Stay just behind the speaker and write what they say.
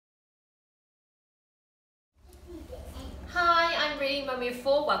mummy of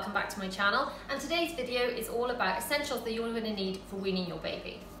four, welcome back to my channel, and today's video is all about essentials that you're going to need for weaning your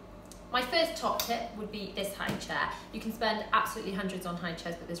baby. My first top tip would be this high chair. You can spend absolutely hundreds on high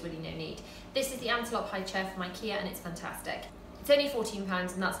chairs, but there's really no need. This is the Antelope high chair from IKEA and it's fantastic. It's only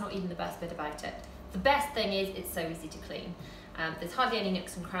 £14 and that's not even the best bit about it. The best thing is it's so easy to clean. There's hardly any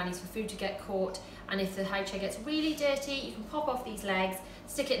nooks and crannies for food to get caught, and if the high chair gets really dirty, you can pop off these legs,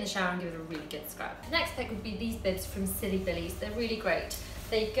 stick it in the shower and give it a really good scrub. The next pick would be these bibs from Silly Billies. They're really great.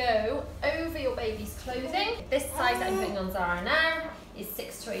 They go over your baby's clothing. This size that I'm putting on Zara now is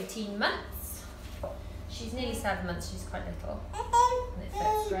 6 to 18 months. She's nearly 7 months, she's quite little, and it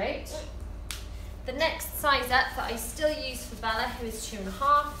fits great. The next size up that I still use for Bella, who is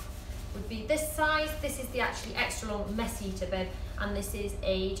 2.5, would be this size. This is the actually extra long messy eater bib, and this is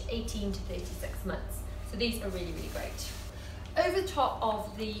age 18 to 36 months. So these are really, really great. Over the top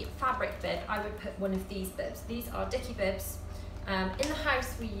of the fabric bib, I would put one of these bibs. These are Dicky bibs. In the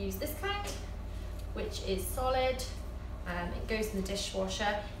house we use this kind, which is solid. It goes in the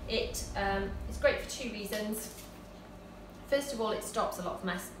dishwasher. It is great for two reasons. First of all, it stops a lot of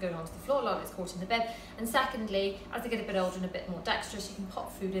mess going onto the floor, a lot of it's caught in the bib. And secondly, as they get a bit older and a bit more dexterous, you can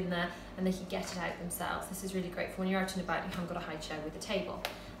pop food in there and they can get it out themselves. This is really great for when you're out and about and you haven't got a high chair with a table.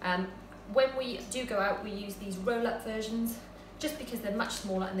 When we do go out, we use these roll-up versions just because they're much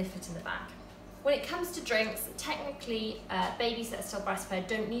smaller and they fit in the bag. When it comes to drinks, technically babies that are still breastfed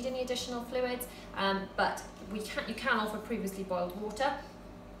don't need any additional fluids, but you can offer previously boiled water.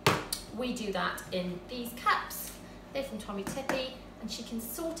 We do that in these cups. They're from Tommy Tippy, and she can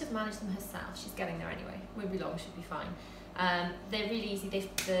sort of manage them herself. She's getting there anyway. Won't be long, she'll be fine. They're really easy.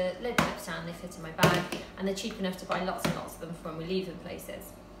 The lid flips down, they fit in my bag, and they're cheap enough to buy lots and lots of them for when we leave them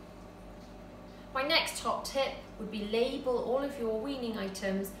places. My next top tip would be label all of your weaning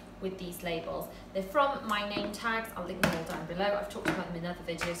items with these labels. They're from my name tags. I'll link them all down below. I've talked about them in other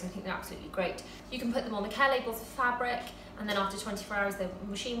videos and I think they're absolutely great. You can put them on the care labels of fabric, and then after 24 hours they're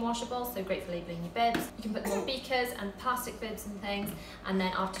machine washable, so great for labelling your bibs. You can put them on beakers and plastic bibs and things, and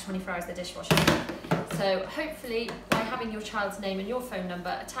then after 24 hours they're dishwashable. So hopefully by having your child's name and your phone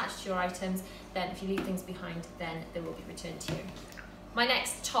number attached to your items, then if you leave things behind, then they will be returned to you. My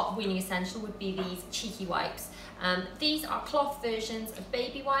next top weaning essential would be these cheeky wipes. These are cloth versions of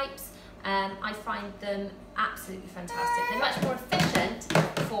baby wipes. I find them absolutely fantastic. They're much more efficient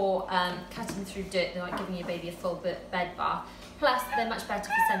for cutting through dirt. They're like giving your baby a full bed bath. Plus, they're much better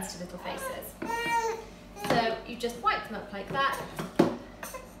for sensitive little faces. So you just wipe them up like that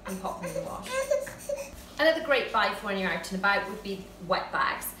and pop them in the wash. Another great buy for when you're out and about would be wet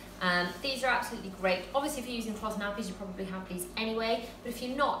bags. These are absolutely great. Obviously if you're using cloth nappies, you probably have these anyway, but if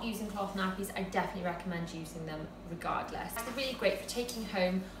you're not using cloth nappies, I definitely recommend using them regardless. They're really great for taking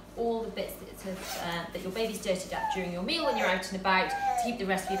home all the bits that your baby's dirtied up during your meal when you're out and about to keep the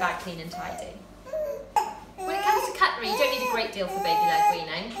rest of your bag clean and tidy. When it comes to cutlery, you don't need a great deal for baby leg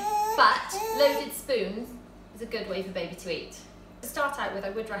weaning, but loaded spoons is a good way for baby to eat. To start out with, I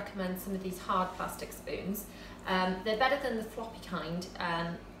would recommend some of these hard plastic spoons. They're better than the floppy kind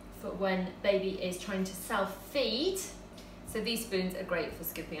for when baby is trying to self-feed. So these spoons are great for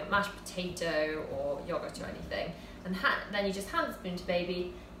scooping up mashed potato or yogurt or anything. And then you just hand the spoon to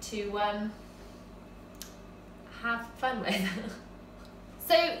baby to have fun with.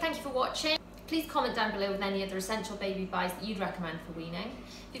 So thank you for watching. Please comment down below with any other essential baby buys that you'd recommend for weaning.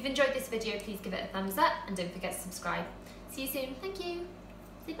 If you've enjoyed this video, please give it a thumbs up and don't forget to subscribe. See you soon. Thank you.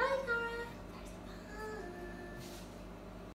 Say bye, Cara.